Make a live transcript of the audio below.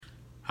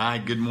Hi,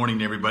 good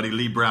morning, everybody.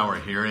 Lee Brower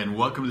here, and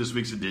welcome to this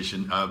week's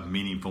edition of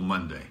Meaningful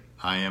Monday.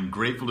 I am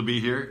grateful to be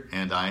here,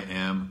 and I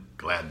am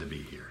glad to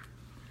be here.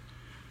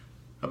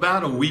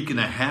 About a week and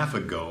a half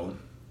ago,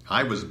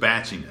 I was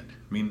batching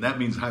it. That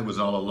means I was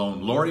all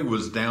alone. Lori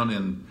was down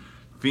in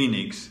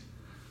Phoenix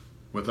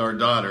with our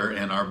daughter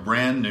and our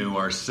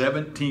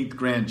 17th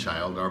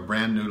grandchild, our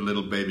brand new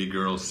little baby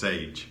girl,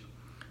 Sage.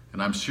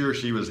 And I'm sure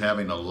she was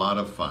having a lot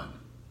of fun.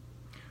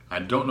 I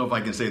don't know if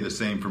I can say the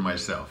same for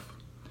myself.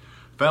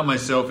 Found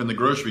myself in the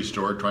grocery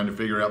store trying to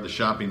figure out the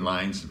shopping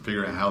lines and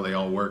figure out how they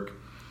all work.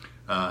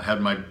 Had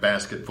my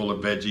basket full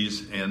of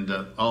veggies, and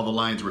all the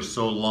lines were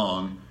so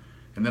long.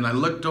 And then I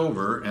looked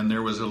over, and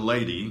there was a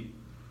lady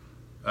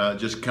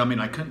just coming.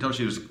 I couldn't tell if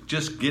she was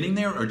just getting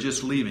there or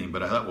just leaving,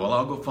 but I thought, well,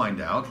 I'll go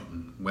find out.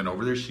 And went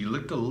over there. She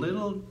looked a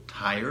little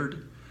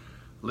tired,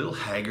 a little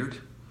haggard,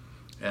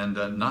 and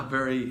not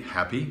very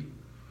happy.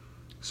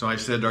 So I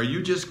said, "Are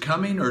you just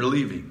coming or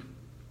leaving?"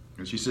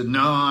 And she said,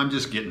 "No, I'm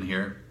just getting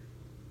here."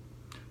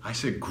 I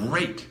said,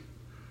 "Great,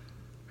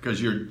 because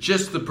you're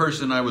just the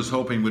person I was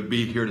hoping would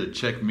be here to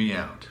check me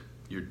out.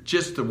 You're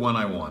just the one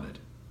I wanted."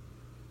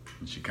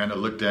 And she kind of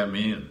looked at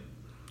me, and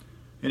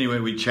anyway,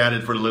 we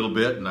chatted for a little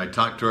bit, and I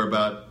talked to her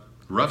about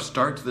rough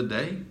start to the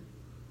day.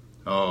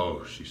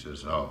 "Oh," she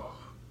says, "oh."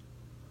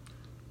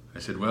 I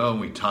said, "Well,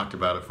 we talked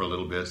about it for a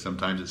little bit.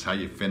 Sometimes it's how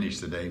you finish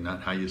the day,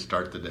 not how you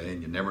start the day,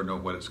 and you never know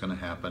what it's going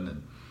to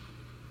happen."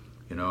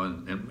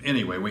 And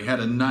anyway, we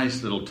had a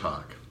nice little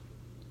talk.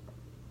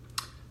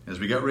 As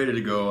we got ready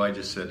to go, I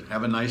just said,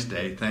 "Have a nice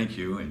day, thank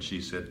you." And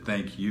she said,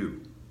 "Thank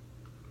you.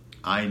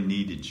 I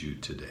needed you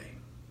today."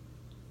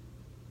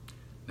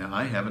 Now,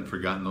 I haven't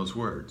forgotten those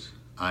words.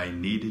 I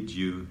needed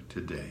you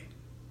today.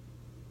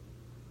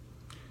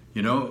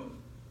 You know,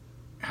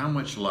 how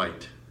much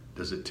light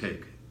does it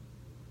take?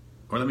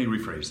 Or let me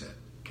rephrase that.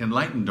 Can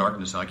light and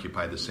darkness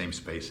occupy the same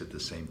space at the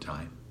same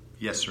time?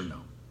 Yes or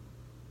no?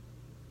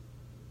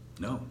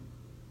 No.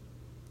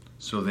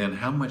 So then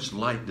how much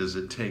light does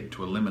it take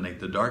to eliminate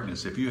the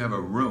darkness? If you have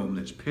a room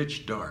that's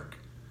pitch dark,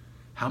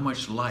 how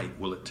much light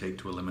will it take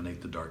to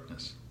eliminate the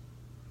darkness?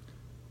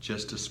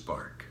 Just a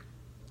spark.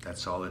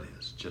 That's all it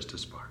is, just a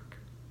spark.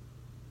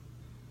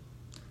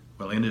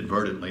 Well,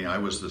 inadvertently, I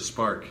was the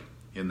spark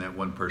in that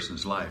one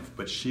person's life,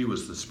 but she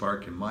was the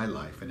spark in my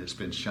life, and it's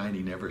been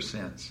shining ever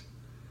since.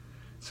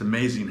 It's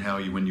amazing how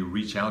when you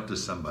reach out to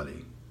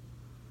somebody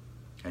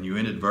and you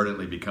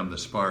inadvertently become the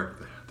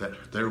spark,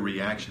 that their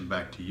reaction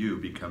back to you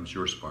becomes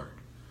your spark.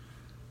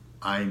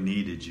 I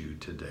needed you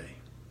today.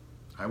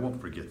 I won't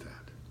forget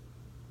that.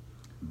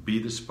 Be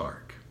the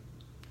spark.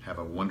 Have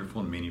a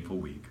wonderful and meaningful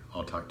week.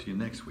 I'll talk to you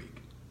next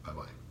week.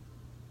 Bye-bye.